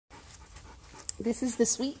This is the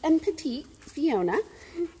sweet and petite Fiona.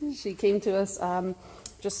 She came to us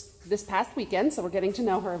just this past weekend, so we're getting to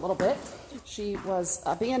know her a little bit. She was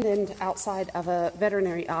abandoned outside of a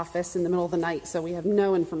veterinary office in the middle of the night, so we have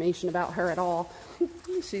no information about her at all.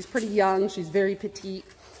 She's pretty young, she's very petite,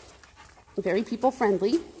 very people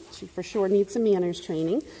friendly. She for sure needs some manners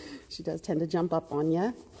training. She does tend to jump up on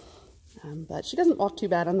you, but she doesn't walk too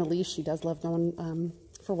bad on the leash. She does love going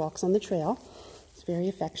for walks on the trail. She's very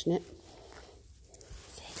affectionate.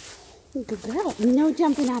 Good girl. No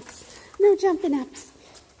jumping ups. No jumping ups.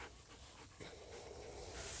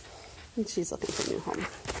 And she's looking for a new home.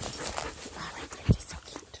 All right, you're just so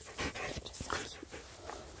cute. You're just so cute.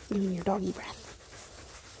 You and your doggy breath.